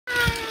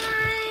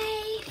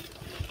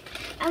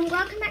and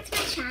welcome back to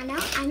my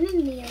channel. I'm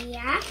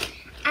Amelia,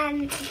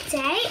 and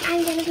today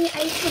I'm going to be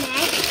opening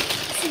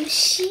some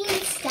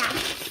SHEIN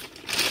stuff.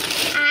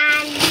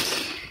 And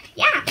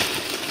yeah,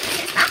 let's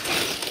get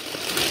started.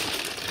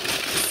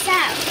 So,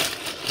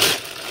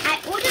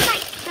 I ordered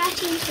like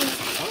 13 things,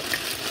 I think,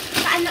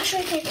 but I'm not sure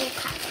if they've all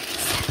come.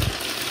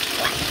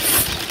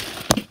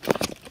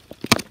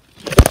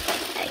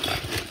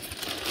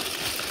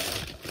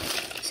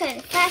 So,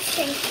 the first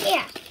thing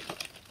here.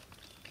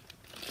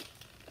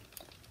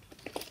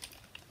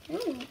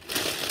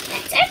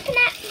 Let's open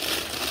it.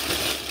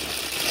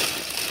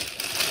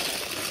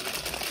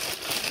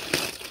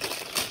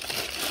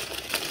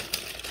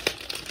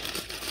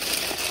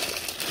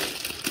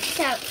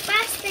 So,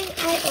 first thing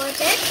I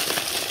ordered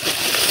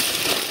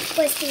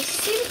was these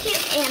super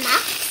cute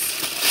earmuffs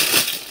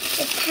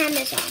with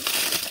pandas on.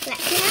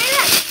 Let's see how they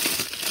look.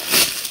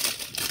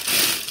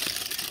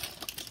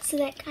 So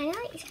they're kind of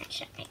like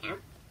sketched up right now.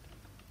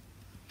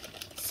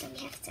 So we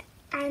have to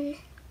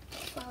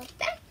unfold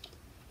them.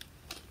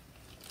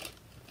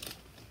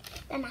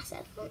 They're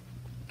massive.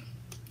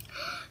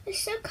 They're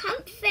so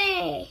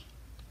comfy.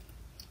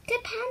 It's a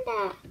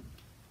panda.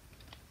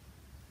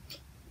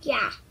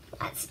 Yeah,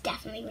 that's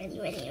definitely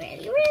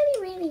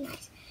really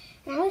nice.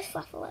 And I have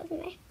fluff all over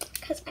me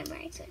because I'm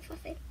wearing so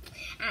fluffy.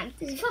 And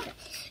this is fluffy.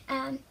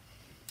 But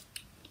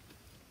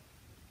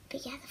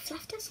yeah, the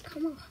fluff does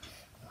come off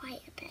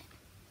quite a bit,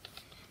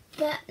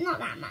 but not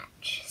that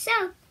much.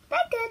 So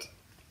they're good.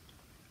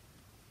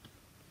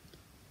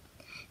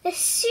 They're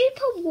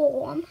super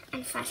warm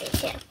and fuzzy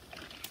too.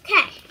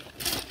 Okay,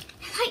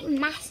 they're like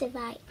massive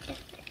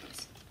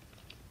things.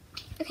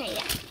 Okay,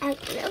 yeah, a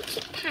little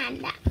cute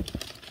panda.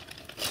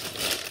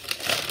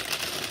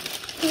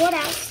 What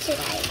else did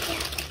I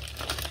get?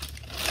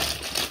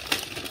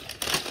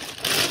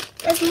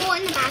 There's more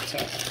in the bag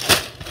too.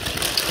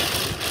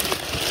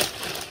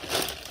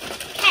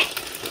 Okay,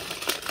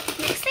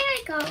 next thing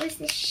I got was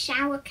this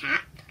shower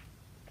cap.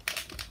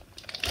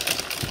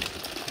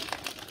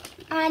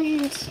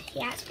 And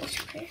yeah, it's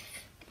waterproof.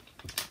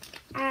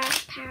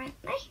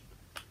 Apparently.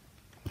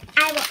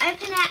 I will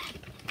open it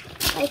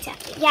later.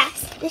 Yes,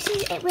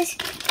 it was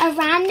a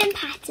random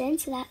pattern,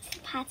 so that's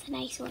the pattern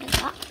I sort of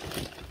got.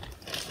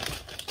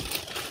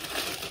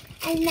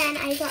 And then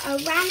I got a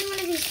random one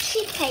of these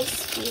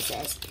toothpaste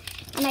squeezers.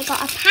 And I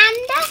got a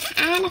panda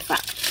and a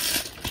frog.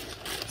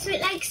 So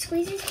it like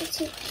squeezes the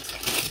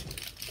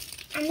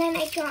toothpaste. And then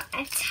I got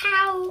a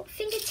towel,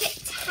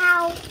 fingertip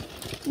towel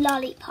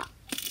lollipop.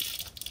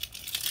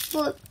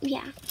 Well,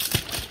 yeah.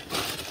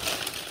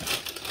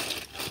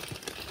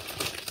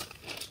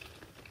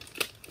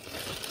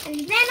 And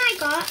then I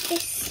got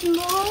this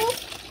small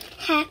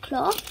hair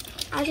claw.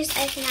 I'll just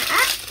open that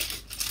up.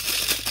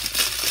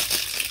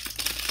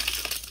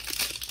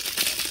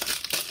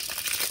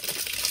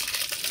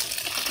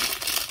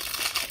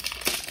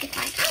 If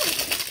I can.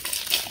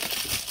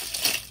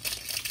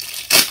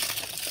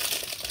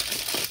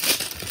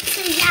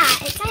 So yeah,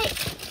 it's like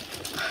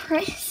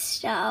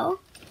crystal.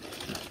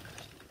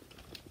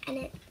 And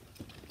it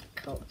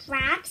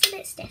grabs a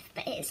bit stiff,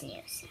 but it is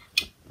new. So.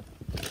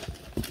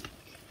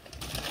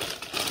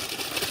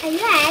 And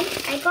then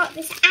I got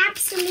this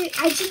absolute,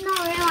 I did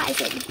not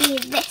realise it would be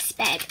this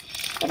big.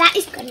 But that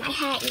is good, my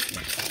hair is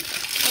massive.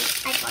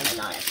 I got a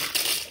lot of that.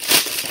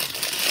 So,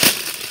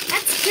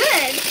 that's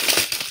good.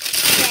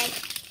 Okay.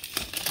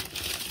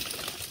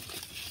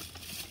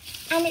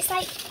 And it's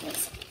like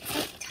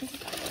tons of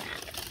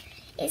that.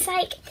 It's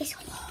like this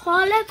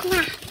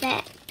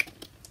holographic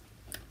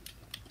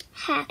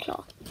hair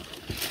claw.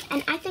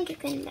 And I think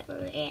it's going to look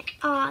really,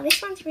 oh, this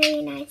one's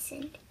really nice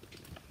and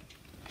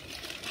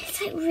it's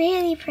like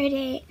really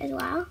pretty as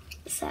well.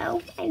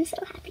 So I'm so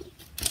happy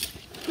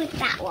with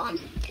that one.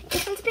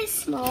 This one's a bit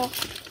small.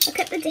 Look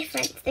at the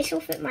difference. This will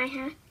fit my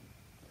hair.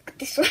 Look at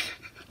this one.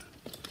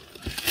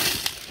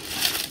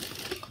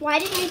 Why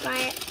did I buy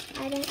it?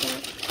 I don't know.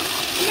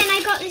 And then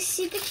I got this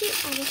super cute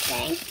other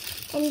thing.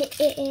 And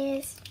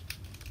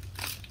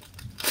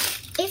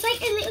it's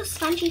like a little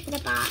spongy for the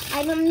bath.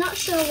 I'm not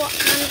sure what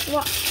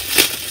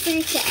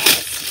fruit it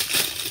is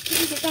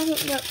because it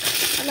doesn't look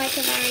like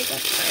a very good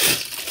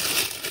fruit.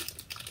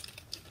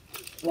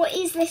 What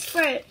is this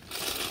fruit?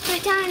 Put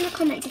it down in the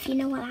comments if you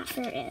know what that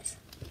fruit is.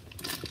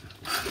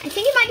 I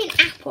think it might be an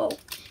apple.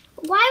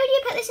 Why would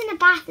you put this in the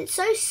bath? It's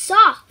so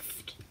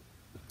soft.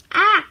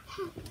 Ah,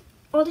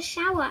 or the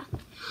shower.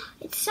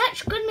 It's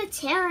such good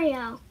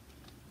material.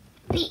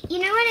 But you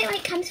know when it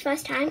like comes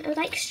first time, I would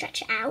like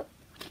stretch it out.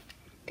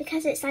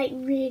 Because it's like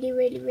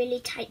really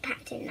tight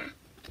packed in there.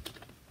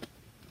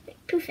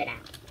 Poof it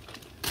out.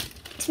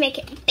 To make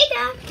it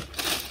bigger.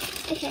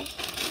 Okay.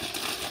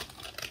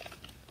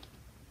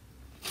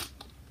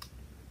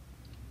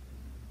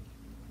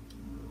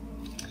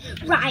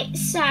 Right,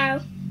 so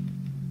I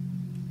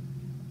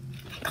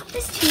got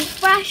this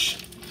toothbrush.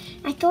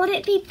 I thought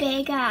it'd be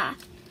bigger.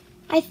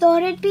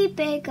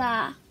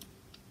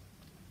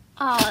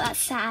 Oh, that's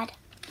sad.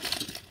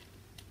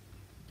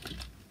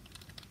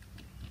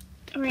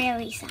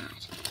 Really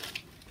sad.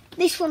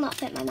 This will not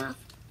fit my mouth.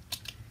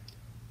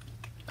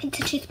 It's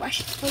a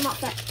toothbrush. Well, not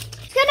that.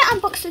 It's going to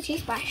unbox the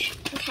toothbrush.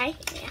 Okay.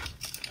 Yeah.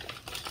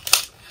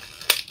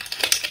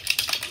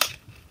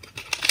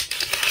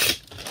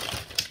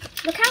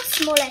 Look how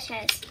small it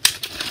is.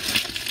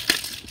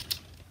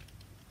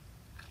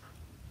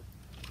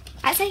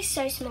 I'd say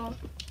so small.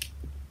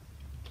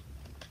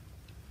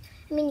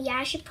 I mean, yeah,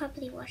 I should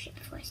probably wash it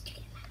before I stick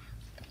it in my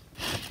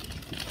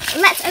mouth.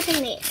 Let's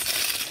open these.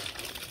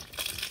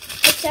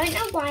 I don't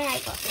know why I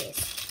got these.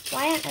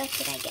 Why on earth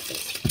did I get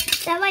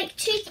these? They're like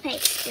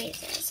toothpaste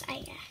squeezers,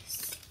 I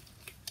guess.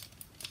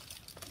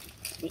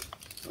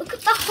 Look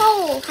at the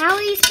hole. How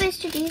are you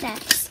supposed to do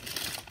this?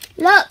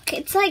 Look,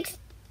 it's like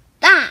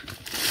that.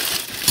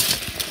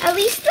 At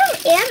least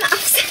they're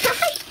earmuffs.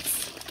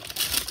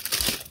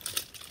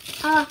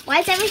 Oh, why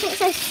is everything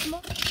so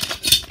small?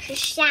 It's a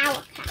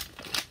shower cap.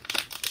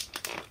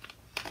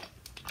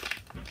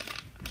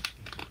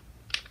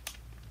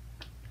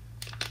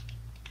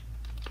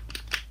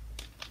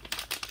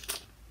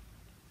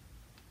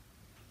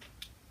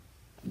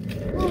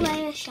 We'll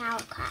lay a shower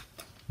cap.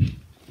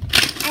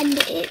 And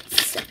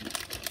it's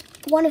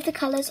one of the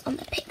colours on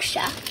the picture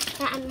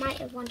that I might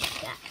have wanted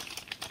to get.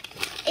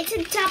 It's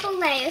a double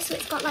layer, so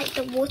it's got like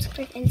the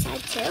waterproof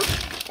inside too,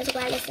 as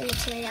well as the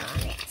material on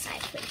the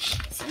outside, which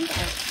some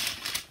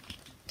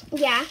don't.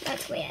 Yeah,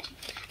 that's weird.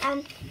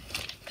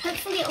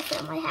 Hopefully it'll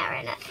fit my hair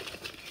in it.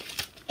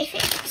 If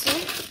it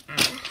doesn't,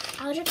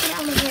 I'll just put it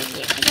on my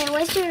review, because I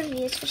always do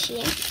reviews for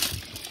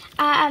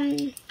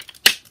SHEIN.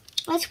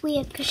 That's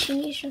weird, because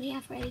SHEIN usually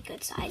have really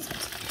good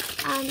sizes.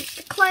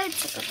 The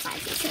clothes are good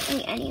sizes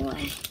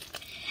anyway.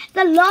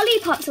 The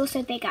lollipop's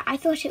also bigger. I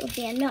thought it would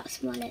be a lot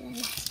smaller than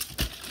this.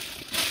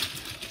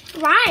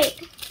 Right.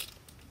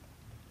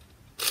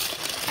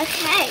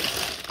 Okay,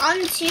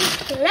 on to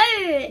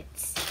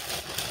clothes.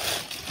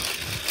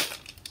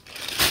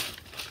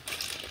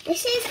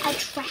 This is a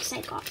dress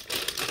I got.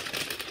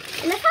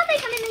 And look how they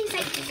come in these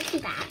like zippy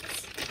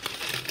bags.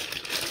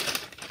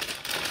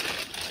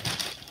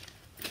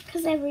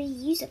 Because they're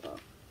reusable.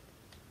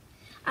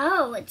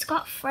 Oh, it's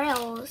got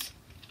frills.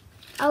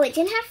 Oh, it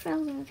didn't have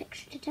frills in the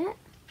picture, did it?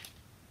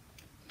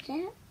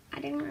 Did it? I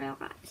didn't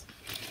realize.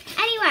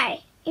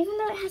 Anyway. Even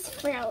though it has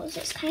frills,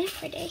 it's kind of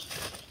pretty.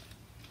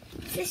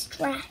 It's this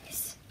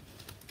dress.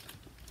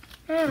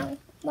 Oh,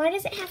 why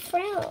does it have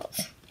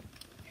frills?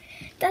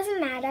 Doesn't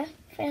matter.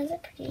 Frills are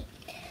pretty.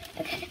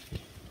 Okay.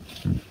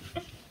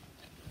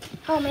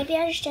 Oh, maybe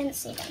I just didn't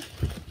see them.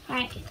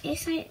 Alright,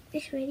 it's like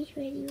this really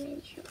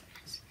short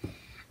dress.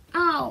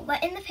 Oh,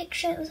 but in the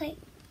picture it was like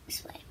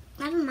this way.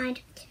 Never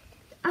mind.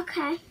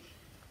 Okay.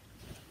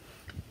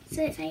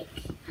 So it's like,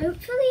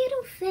 hopefully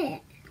it'll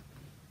fit.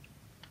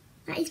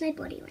 That is my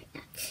body right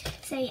there.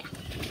 So yeah.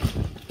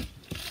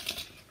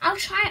 I'll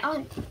try it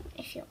on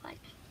if you like.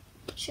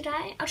 Should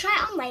I? I'll try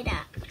it on later.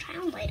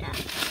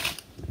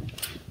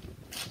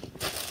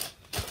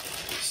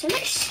 So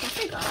much stuff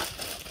I got.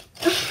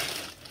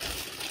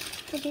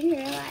 I didn't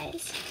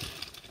realise.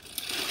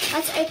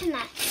 Let's open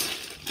that.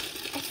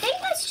 I think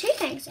there's two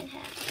things in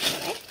here,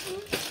 actually.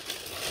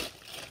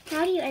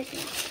 How do you open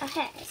this? Oh,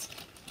 here it is.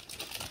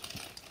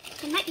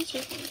 There might be two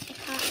things. I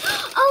can't.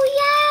 Oh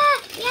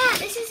yeah! Yeah,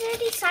 this is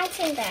really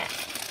exciting there.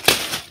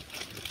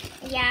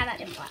 Yeah, that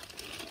didn't work.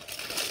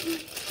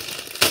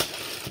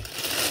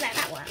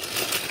 That worked.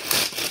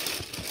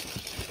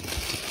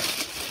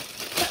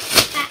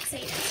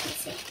 Actually,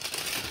 let's see.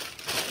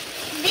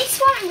 This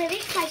one I'm really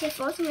excited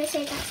for, so I'm going to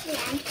save that to the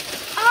end.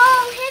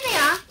 Oh, here they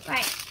are.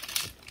 Right.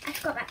 I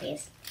forgot about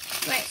these.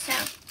 Right, so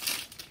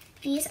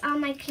these are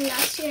my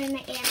gloves to go in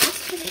my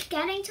earmuffs because it's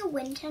getting to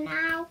winter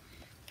now.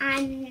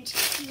 And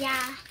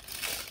yeah.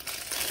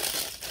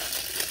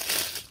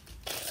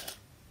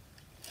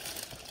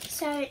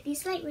 So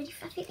these are like really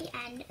fluffy at the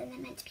end and they're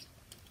meant to be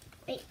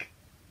like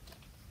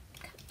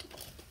comfortable.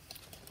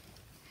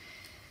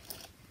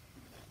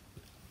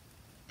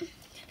 A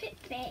bit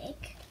big,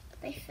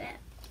 but they fit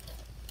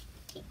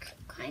like,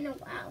 kind of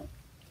well.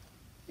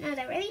 No,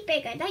 they're really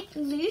big. They're like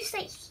loose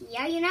like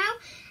here, you know?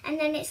 And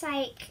then it's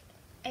like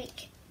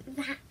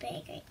that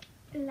big, like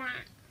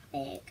that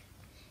big.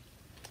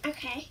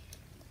 Okay.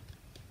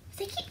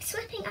 They keep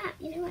slipping up,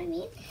 you know what I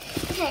mean?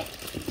 Okay,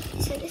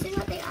 so this is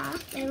what they are.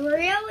 They're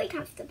really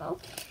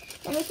comfortable.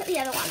 Then we put the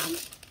other one on.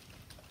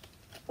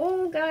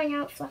 All going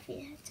out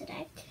fluffy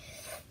today.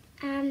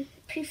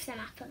 Proof them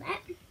up a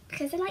bit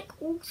because they're like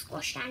all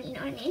squashed down, you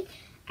know what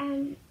I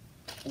mean?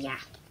 Yeah.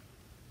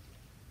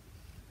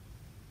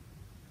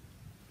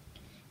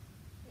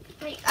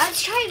 Wait,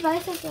 let's try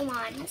both of them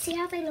on. Let's see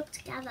how they look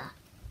together.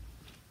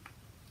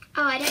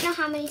 Oh, I don't know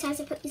how many times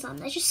I put these on.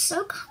 They're just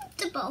so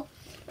comfortable.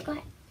 Go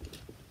ahead.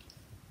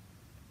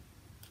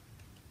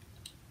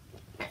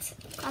 That's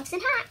gloves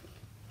and hat.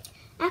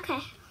 Okay.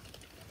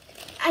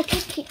 I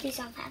could keep these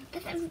on forever,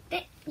 but they're a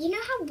bit, you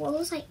know how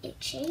wool's like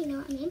itchy, you know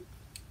what I mean?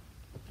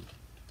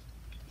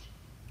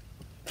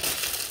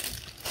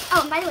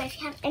 Oh, and by the way, if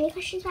you have any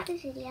questions about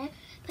this video,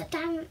 put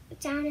them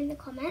down in the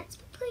comments.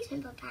 But please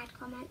don't put bad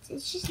comments.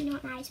 It's just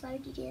not nice. Why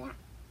would you do that?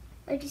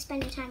 Why would you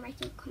spend your time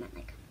writing a comment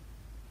like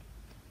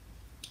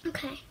that?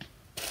 Okay.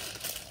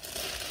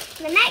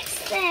 The next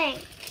thing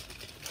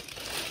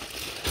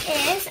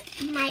is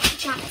my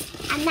pajamas.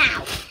 And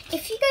now,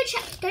 if you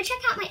go check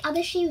out my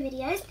other SHEIN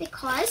videos,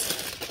 because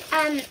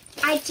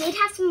I did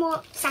have some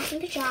more satin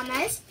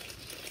pajamas,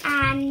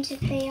 and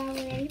they are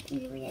really,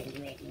 really,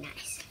 really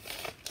nice.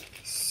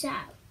 So,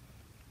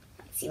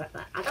 let's see what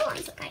the other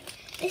ones look like.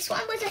 This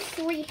one was a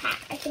 3-pack.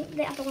 I think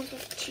the other ones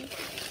was a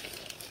 2-pack.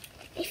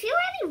 They feel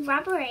really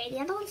rubbery. The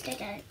other ones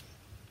didn't.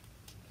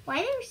 Why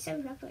are they so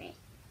rubbery?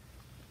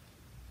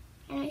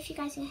 I don't know if you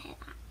guys can hear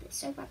that, but it's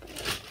so rubbery.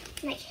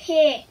 Like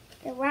here,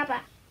 the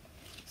rubber.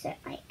 So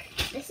like,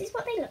 this is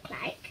what they look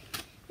like.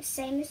 The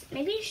same as,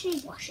 maybe you should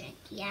need washing.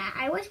 Yeah,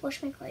 I always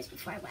wash my clothes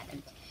before I wear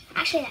them.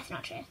 Actually, that's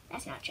not true.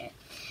 That's not true.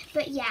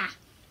 But yeah,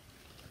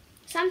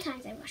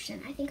 sometimes I wash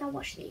them. I think I'll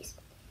wash these.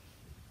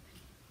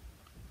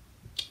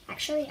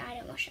 Actually, I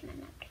don't wash them.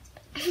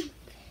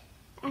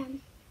 I'm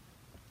not.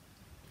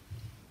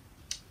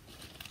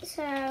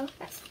 So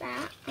that's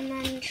that. And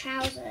then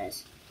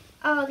trousers.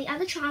 Oh, the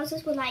other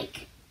trousers were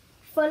like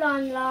full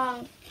on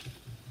long.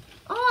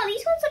 Oh,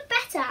 these ones are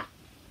better.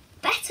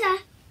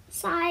 Better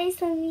size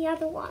than the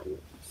other ones.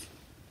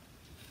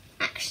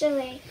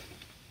 Actually.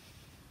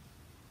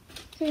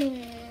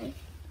 No,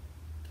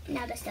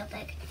 they're still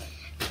big.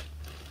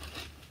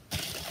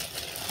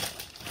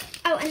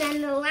 Oh, and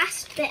then the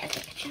last bit of the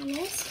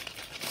pajamas.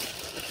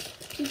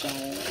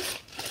 PJs.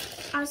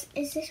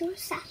 Is this one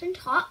satin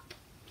top?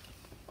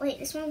 Wait,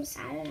 this one was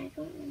satin? I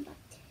can't remember.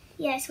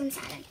 Yeah, this one's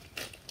satin.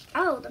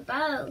 Oh, the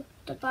bow.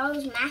 The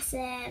bow's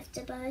massive.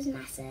 The bow's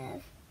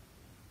massive.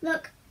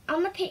 Look,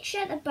 on the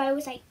picture, the bow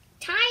was like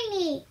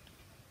tiny.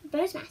 The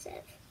bow's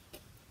massive.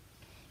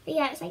 But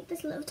yeah, it's like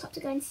this little top to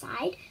go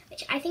inside,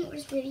 which I think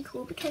was really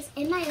cool because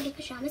in my other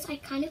pajamas, I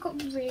kind of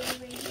got really,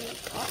 really, really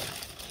hot.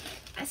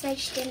 So I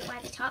just didn't wear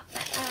the top,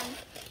 but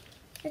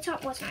the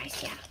top was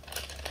nice, yeah.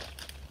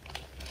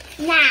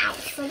 Now,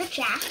 for the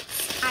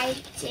jackets, I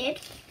did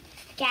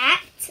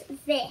get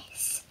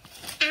this.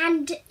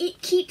 And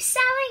it keeps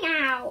selling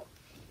out.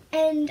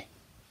 And,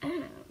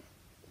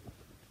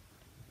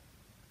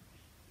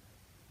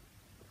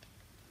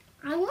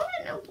 I want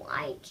to know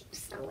why it keeps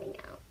selling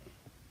out.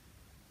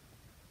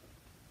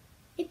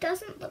 It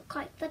doesn't look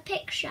like the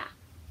picture.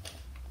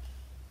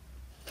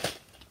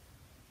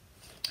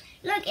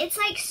 Look, it's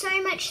like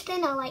so much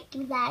thinner, like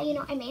there, you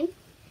know what I mean?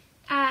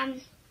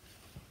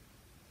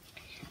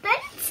 But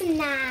it's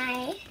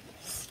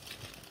nice.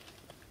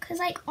 Because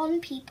like on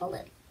people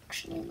it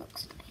actually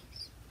looks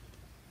nice.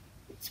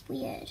 It's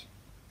weird.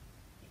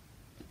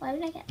 Why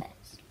would I get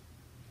this?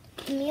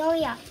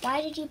 Amelia,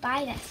 why did you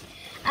buy this?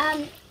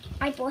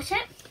 I bought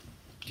it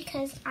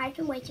because I've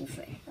been waiting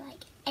for it for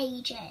like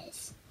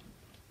ages.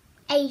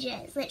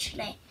 Ages,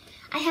 literally.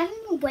 I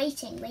haven't been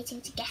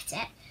waiting to get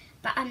it,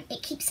 but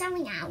it keeps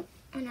selling out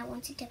and I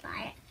wanted to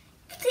buy it.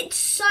 But it's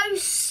so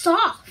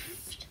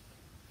soft.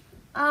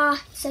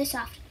 So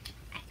soft.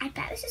 I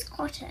bet this is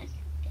cotton.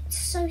 It's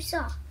so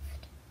soft.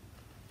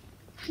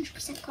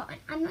 100% cotton.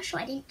 I'm not sure,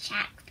 I didn't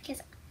check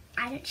because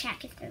I don't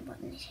check if what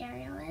the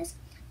material is.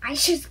 I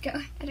just go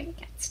ahead and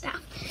get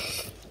stuff.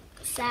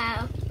 So,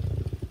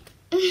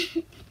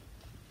 it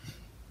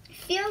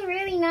feels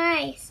really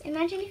nice.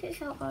 Imagine if it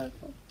felt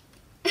horrible.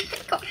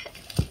 God,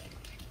 it'd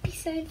be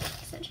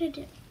such a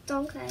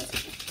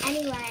donkers.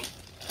 Anyway,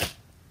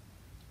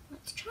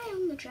 let's try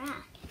on the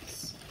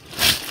dress.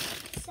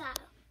 So,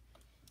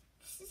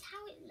 this is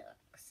how it looks.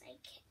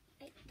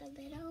 Like the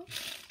little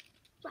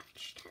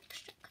flash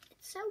texture.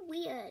 It's so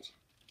weird.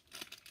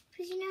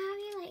 Because you know how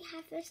you like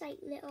have this like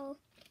little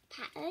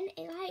pattern?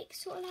 It like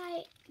sort of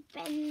like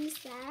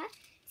bends there.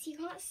 So you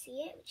can't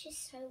see it, which is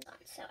so fun.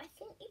 So I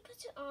think you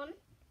put it on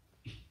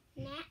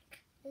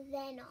neck,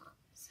 then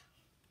arms.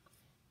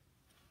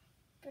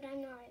 But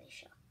I'm not really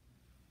sure.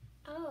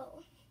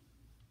 Oh,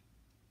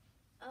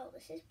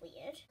 this is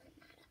weird.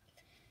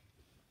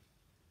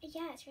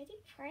 Yeah, it's really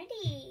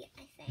pretty,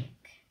 I think.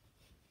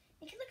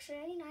 I think it looks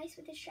really nice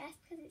with this dress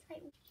because it's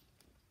like...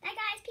 Bye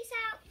guys, peace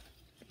out.